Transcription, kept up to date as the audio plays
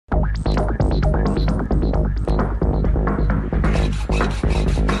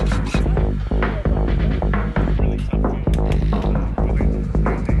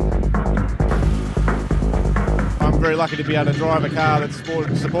lucky to be able to drive a car that's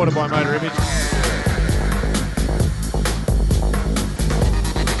supported by Motor Image.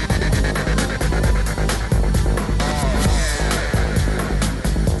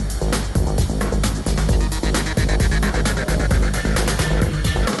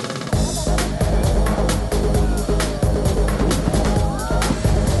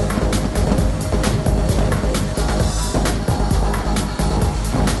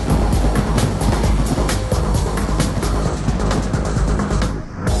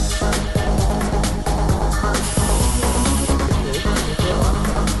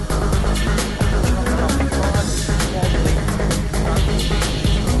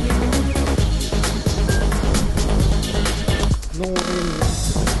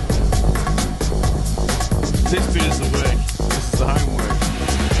 This bit is the work. This is the homework.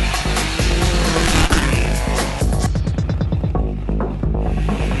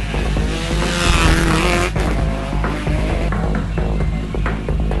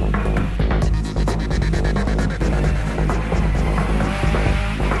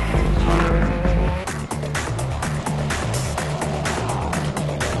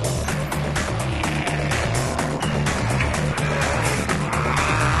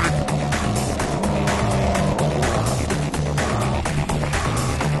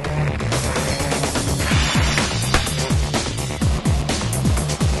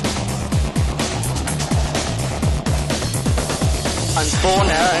 And 4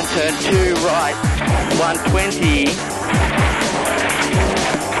 now and turn 2 right, 120.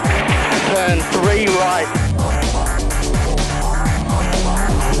 Turn 3 right.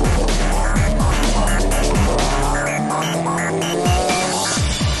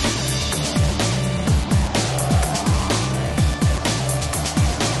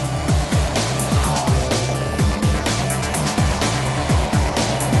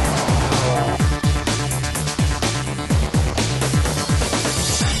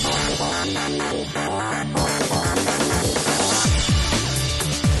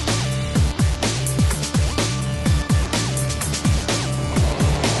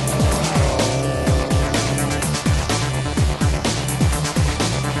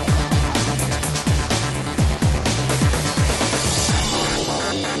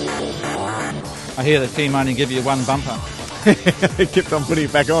 I hear the team only give you one bumper. They kept on putting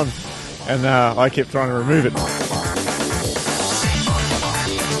it back on, and I kept trying to remove it.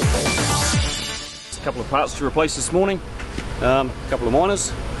 A couple of parts to replace this morning, a couple of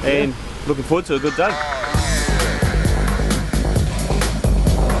minors, and looking forward to a good day.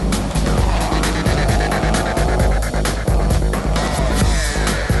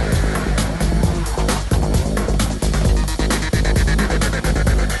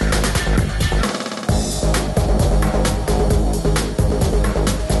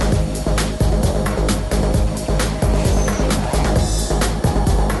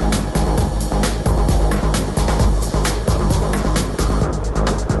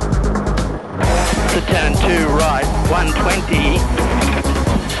 Turn 2 right, 120,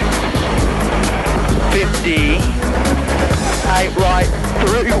 50, 8 right,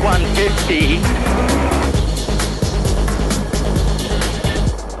 through 150,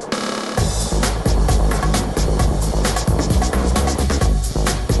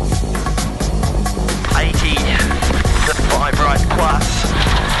 80 to 5 right plus,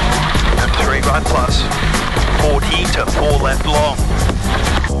 and 3 right plus, 40 to 4 left long.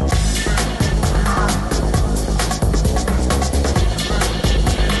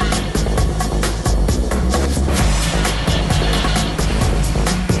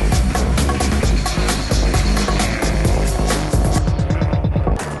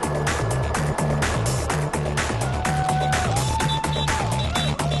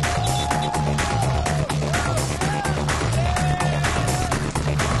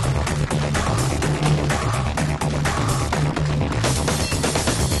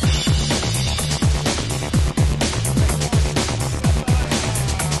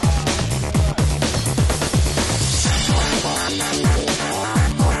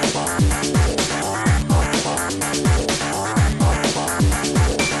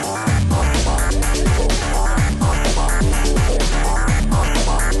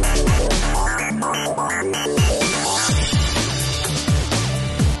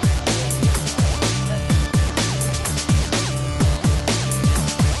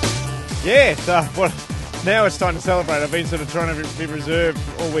 Yeah, so now it's time to celebrate. I've been sort of trying to be reserved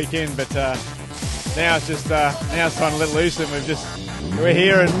all weekend, but now it's just now it's time to let loose, and we're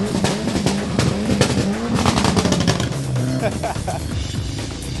here, and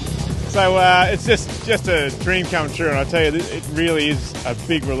so it's just a dream come true. And I tell you, it really is a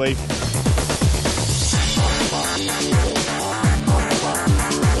big relief.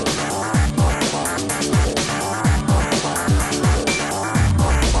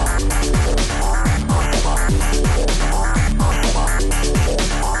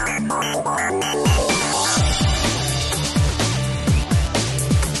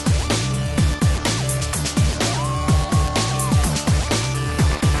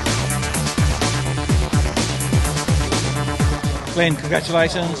 Glenn,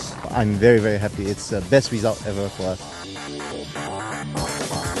 congratulations. I'm very, very happy. It's the best result ever for us.